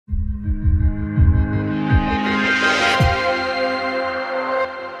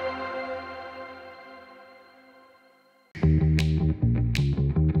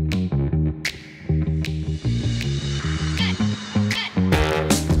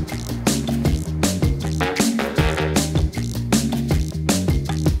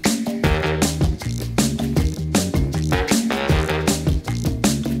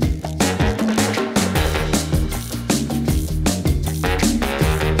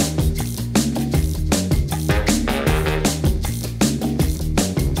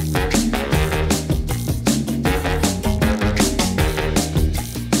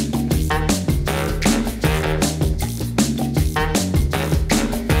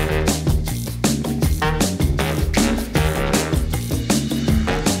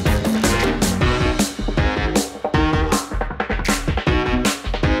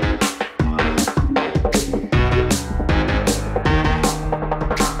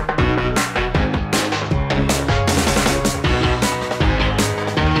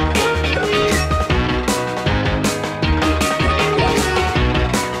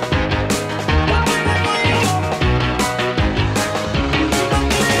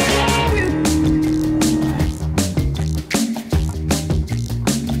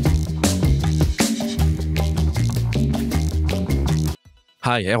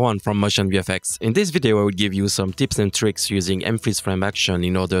Hi, Erwan from MotionVFX. In this video, I will give you some tips and tricks using mFreezeFrame action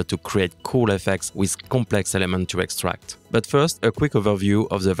in order to create cool effects with complex elements to extract. But first, a quick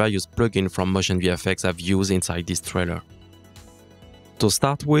overview of the various plugins from MotionVFX I've used inside this trailer. To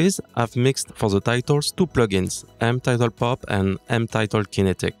start with, I've mixed for the titles two plugins, mTitle Pop and mTitle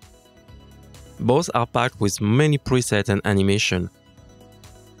Kinetic. Both are packed with many presets and animation.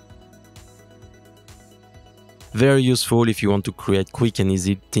 Very useful if you want to create quick and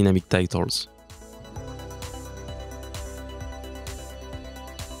easy dynamic titles.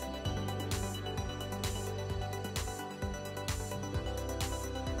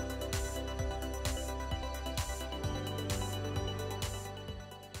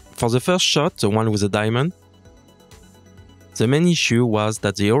 For the first shot, the one with the diamond, the main issue was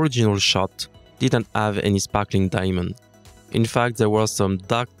that the original shot didn't have any sparkling diamond. In fact, there were some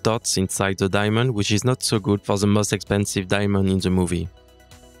dark dots inside the diamond, which is not so good for the most expensive diamond in the movie.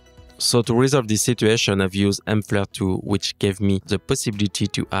 So to resolve this situation, I've used mFlare 2, which gave me the possibility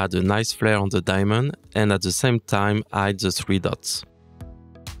to add a nice flare on the diamond and at the same time hide the three dots.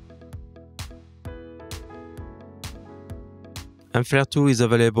 mFlare 2 is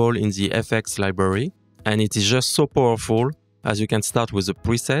available in the FX library, and it is just so powerful as you can start with a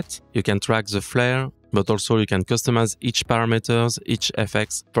preset, you can track the flare, but also you can customize each parameters, each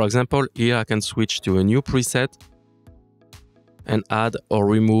FX. For example, here I can switch to a new preset and add or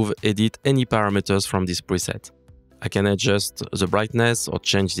remove, edit any parameters from this preset. I can adjust the brightness or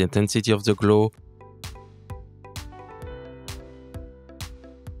change the intensity of the glow.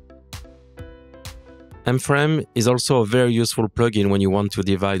 mFrame is also a very useful plugin when you want to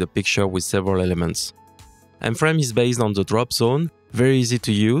divide a picture with several elements. mFrame is based on the drop zone, very easy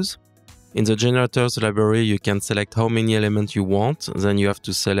to use. In the generators library, you can select how many elements you want, then you have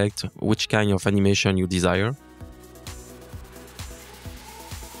to select which kind of animation you desire.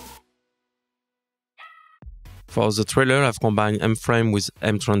 For the trailer, I've combined mFrame with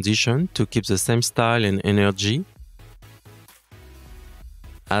mTransition to keep the same style and energy,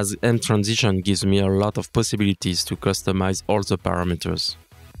 as mTransition gives me a lot of possibilities to customize all the parameters.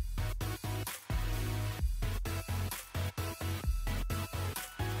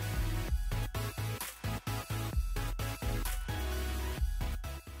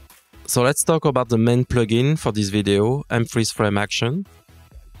 So let's talk about the main plugin for this video, mFreezeFrame Action.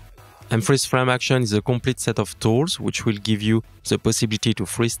 mFreezeFrame Action is a complete set of tools which will give you the possibility to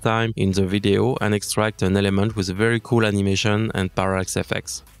freeze time in the video and extract an element with a very cool animation and parallax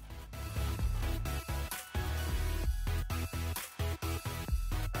effects.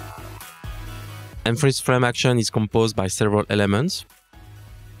 mFreezeFrame Action is composed by several elements.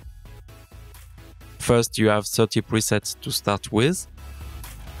 First, you have 30 presets to start with.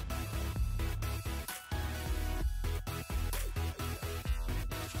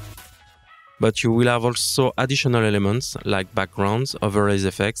 But you will have also additional elements like backgrounds, overlays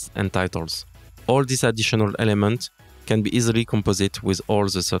effects, and titles. All these additional elements can be easily composite with all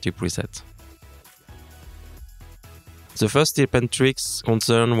the 30 presets. The first tip and tricks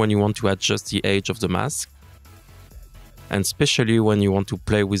concern when you want to adjust the edge of the mask, and especially when you want to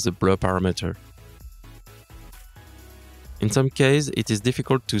play with the blur parameter. In some cases, it is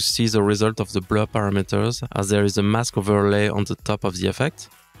difficult to see the result of the blur parameters as there is a mask overlay on the top of the effect.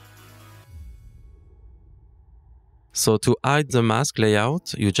 So to hide the mask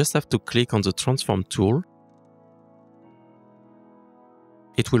layout, you just have to click on the transform tool.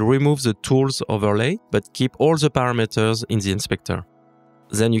 It will remove the tool's overlay, but keep all the parameters in the inspector.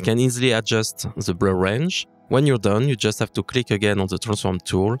 Then you can easily adjust the blur range. When you're done, you just have to click again on the transform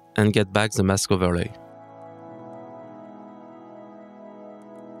tool and get back the mask overlay.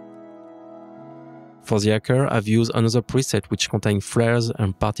 For the hacker, I've used another preset which contains flares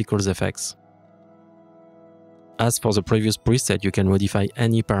and particles effects. As for the previous preset, you can modify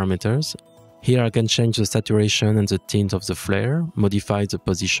any parameters. Here I can change the saturation and the tint of the flare, modify the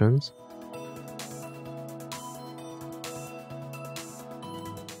positions.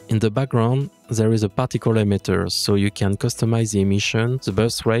 In the background, there is a particle emitter, so you can customize the emission, the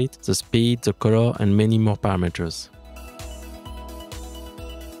burst rate, the speed, the color, and many more parameters.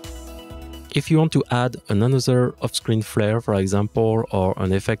 If you want to add another off-screen flare, for example, or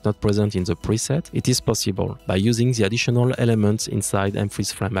an effect not present in the preset, it is possible by using the additional elements inside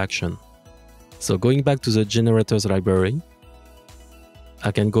mFreezeFrame Action. So going back to the generators library,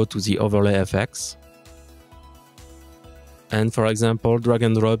 I can go to the overlay FX and, for example, drag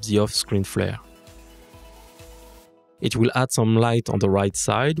and drop the off-screen flare. It will add some light on the right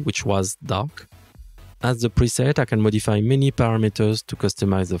side, which was dark. As the preset, I can modify many parameters to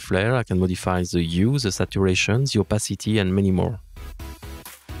customize the flare. I can modify the hue, the saturation, the opacity, and many more.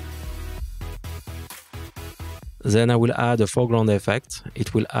 Then I will add a foreground effect.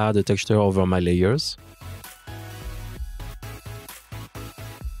 It will add a texture over my layers.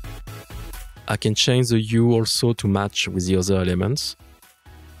 I can change the hue also to match with the other elements.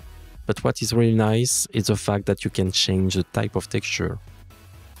 But what is really nice is the fact that you can change the type of texture.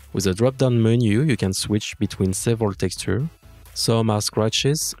 With a drop-down menu, you can switch between several textures. Some are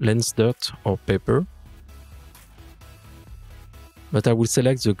scratches, lens dirt, or paper. But I will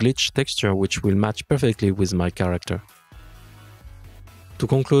select the glitch texture, which will match perfectly with my character. To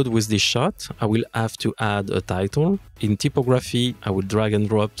conclude with this shot, I will have to add a title. In typography, I will drag and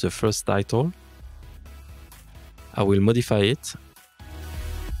drop the first title. I will modify it.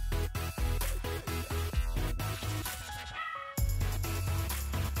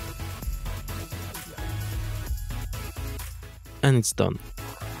 And it's done.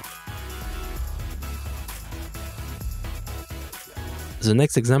 The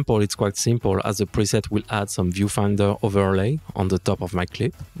next example is quite simple, as the preset will add some viewfinder overlay on the top of my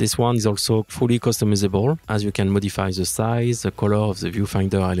clip. This one is also fully customizable, as you can modify the size, the color of the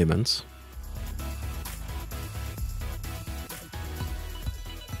viewfinder elements.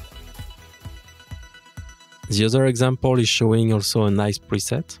 The other example is showing also a nice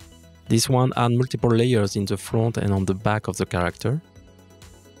preset. This one adds multiple layers in the front and on the back of the character.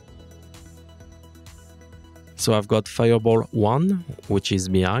 So I've got Fireball 1, which is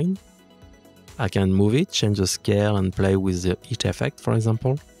behind. I can move it, change the scale and play with the heat effect, for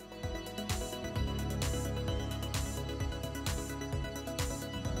example.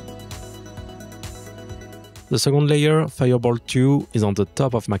 The second layer, Fireball 2, is on the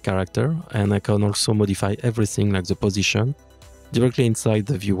top of my character, and I can also modify everything like the position directly inside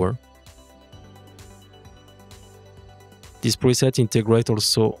the viewer. This preset integrates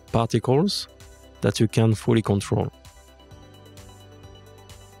also particles that you can fully control.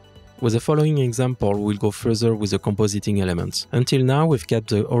 With the following example, we'll go further with the compositing elements. Until now, we've kept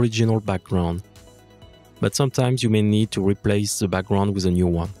the original background, but sometimes you may need to replace the background with a new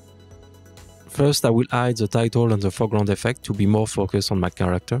one. First, I will hide the title and the foreground effect to be more focused on my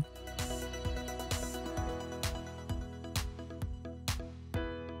character.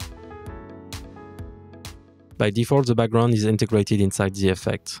 By default, the background is integrated inside the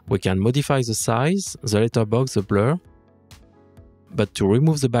effect. We can modify the size, the letterbox, the blur, but to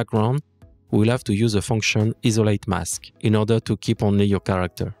remove the background, we will have to use the function isolate mask in order to keep only your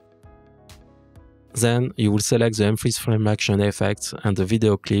character. Then you will select the mFreezeFrame action effect and the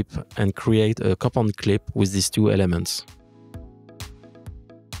video clip and create a compound clip with these two elements.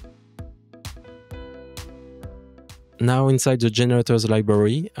 Now inside the generators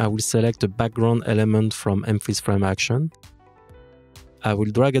library, I will select a background element from mFreezeFrame action. I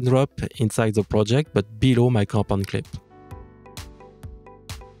will drag and drop inside the project but below my compound clip.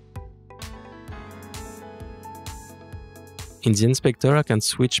 In the inspector, I can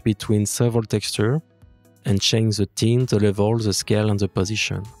switch between several textures and change the tint, the level, the scale and the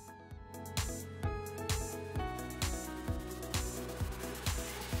position.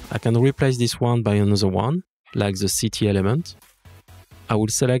 I can replace this one by another one, like the city element. I will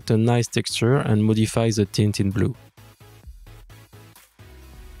select a nice texture and modify the tint in blue.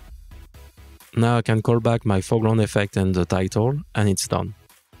 Now I can call back my foreground effect and the title, and it's done.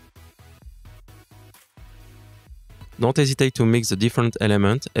 Don't hesitate to mix the different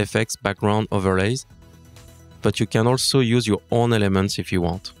elements, effects, background, overlays, but you can also use your own elements if you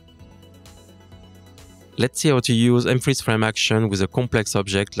want. Let's see how to use mFreezeFrame action with a complex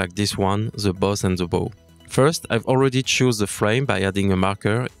object like this one, the boss and the bow. First, I've already chosen the frame by adding a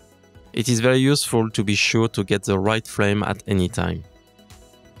marker. It is very useful to be sure to get the right frame at any time.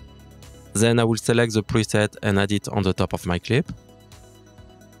 Then I will select the preset and add it on the top of my clip.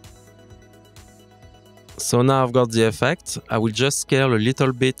 So now I've got the effect. I will just scale a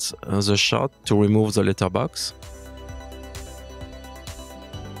little bit the shot to remove the letterbox.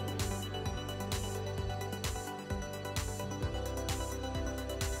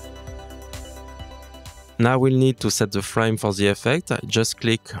 Now we'll need to set the frame for the effect. Just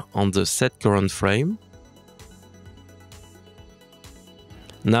click on the Set Current Frame.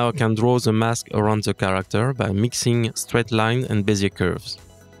 Now I can draw the mask around the character by mixing straight line and Bezier curves.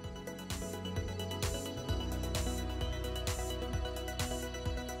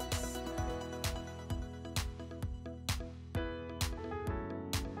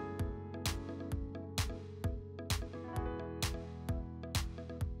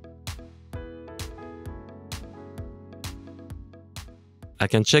 I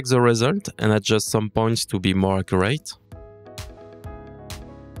can check the result and adjust some points to be more accurate.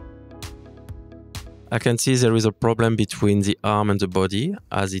 I can see there is a problem between the arm and the body,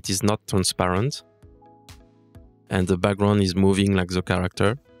 as it is not transparent. and the background is moving like the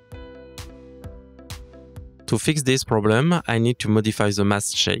character. To fix this problem, I need to modify the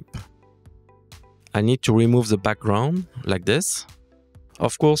mask shape. I need to remove the background like this.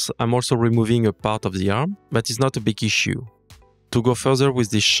 Of course, I'm also removing a part of the arm, but it's not a big issue. To go further with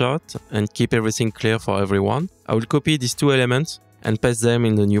this shot and keep everything clear for everyone, I will copy these two elements and paste them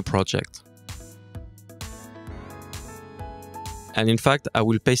in the new project. And in fact, I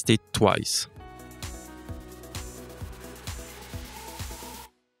will paste it twice.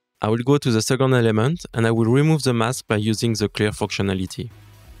 I will go to the second element and I will remove the mask by using the clear functionality.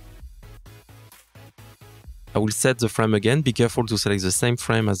 I will set the frame again, be careful to select the same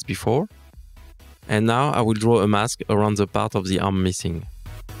frame as before. And now I will draw a mask around the part of the arm missing.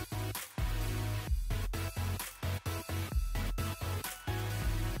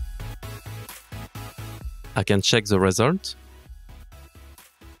 I can check the result.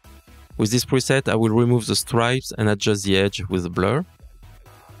 With this preset, I will remove the stripes and adjust the edge with the blur.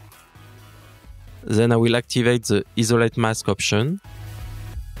 Then I will activate the Isolate Mask option.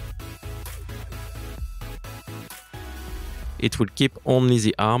 It will keep only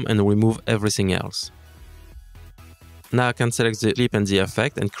the arm and remove everything else. Now I can select the clip and the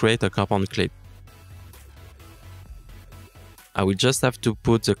effect and create a compound clip. I will just have to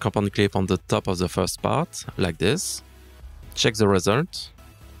put the compound clip on the top of the first part, like this. Check the result.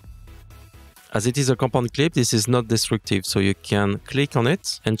 As it is a compound clip, this is not destructive, so you can click on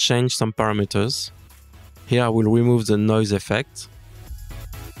it and change some parameters. Here I will remove the noise effect.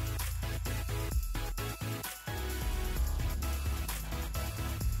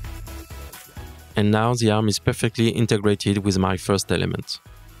 And now the arm is perfectly integrated with my first element.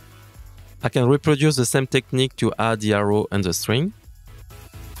 I can reproduce the same technique to add the arrow and the string.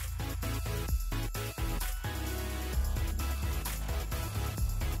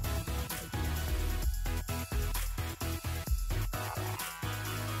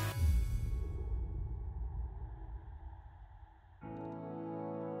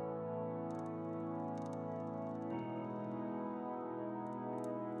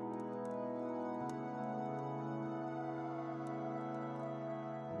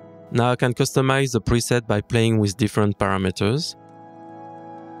 Now I can customize the preset by playing with different parameters.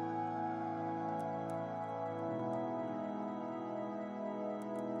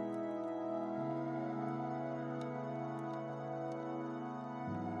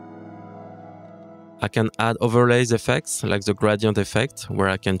 I can add overlays effects like the gradient effect, where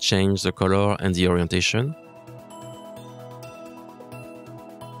I can change the color and the orientation.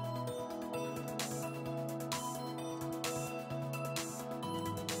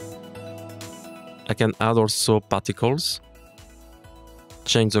 I can add also particles,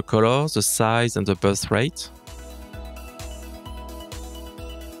 change the color, the size and the birth rate.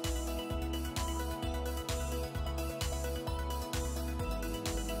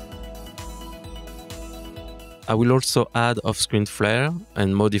 I will also add off-screen flare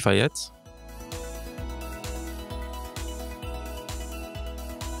and modify it.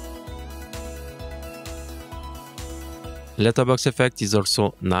 Letterbox effect is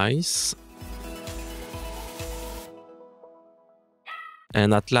also nice.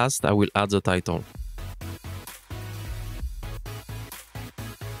 And at last, I will add the title.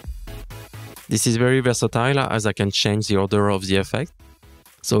 This is very versatile as I can change the order of the effect.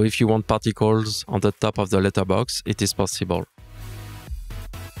 So if you want particles on the top of the letterbox, it is possible.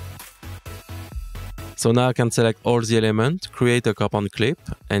 So now I can select all the elements, create a compound clip,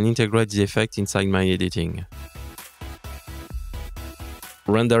 and integrate the effect inside my editing.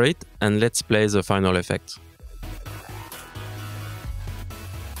 Render it, and let's play the final effect.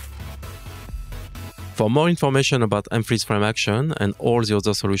 For more information about mFreezeFrame action and all the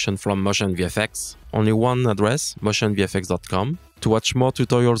other solutions from MotionVFX, only one address, MotionVFX.com. To watch more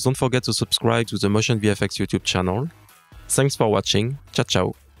tutorials, don't forget to subscribe to the MotionVFX YouTube channel. Thanks for watching. Ciao,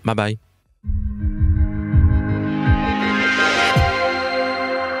 ciao. Bye bye.